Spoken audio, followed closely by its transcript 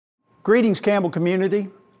Greetings, Campbell community.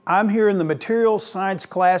 I'm here in the Materials Science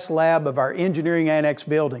class lab of our Engineering Annex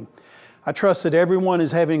building. I trust that everyone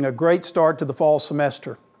is having a great start to the fall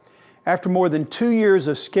semester. After more than 2 years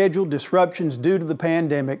of scheduled disruptions due to the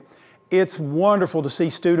pandemic, it's wonderful to see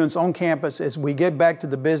students on campus as we get back to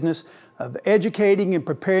the business of educating and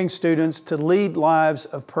preparing students to lead lives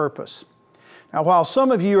of purpose. Now, while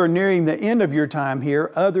some of you are nearing the end of your time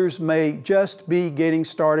here, others may just be getting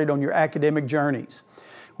started on your academic journeys.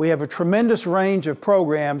 We have a tremendous range of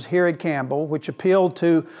programs here at Campbell which appeal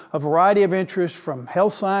to a variety of interests from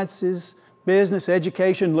health sciences, business,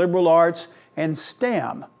 education, liberal arts, and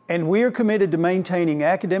STEM. And we are committed to maintaining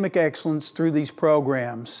academic excellence through these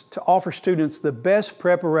programs to offer students the best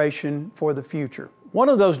preparation for the future. One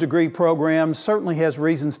of those degree programs certainly has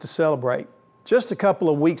reasons to celebrate. Just a couple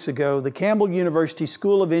of weeks ago, the Campbell University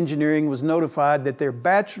School of Engineering was notified that their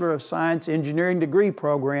Bachelor of Science Engineering degree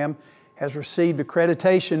program has received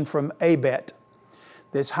accreditation from ABET.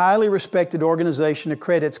 This highly respected organization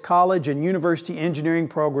accredits college and university engineering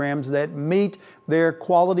programs that meet their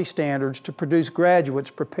quality standards to produce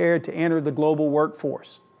graduates prepared to enter the global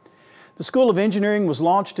workforce. The School of Engineering was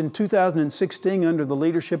launched in 2016 under the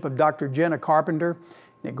leadership of Dr. Jenna Carpenter,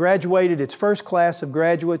 and it graduated its first class of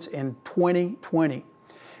graduates in 2020.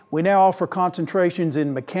 We now offer concentrations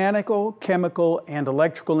in mechanical, chemical, and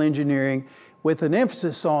electrical engineering with an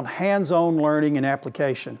emphasis on hands-on learning and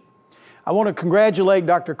application. I want to congratulate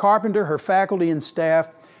Dr. Carpenter, her faculty and staff,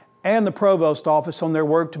 and the Provost Office on their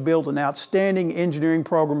work to build an outstanding engineering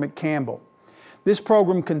program at Campbell. This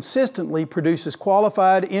program consistently produces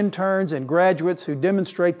qualified interns and graduates who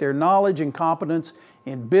demonstrate their knowledge and competence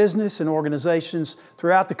in business and organizations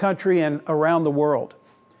throughout the country and around the world.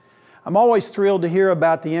 I'm always thrilled to hear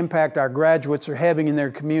about the impact our graduates are having in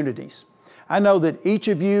their communities. I know that each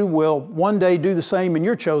of you will one day do the same in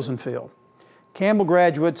your chosen field. Campbell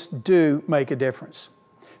graduates do make a difference.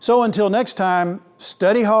 So until next time,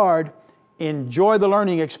 study hard, enjoy the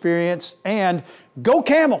learning experience, and go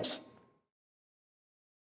Camels!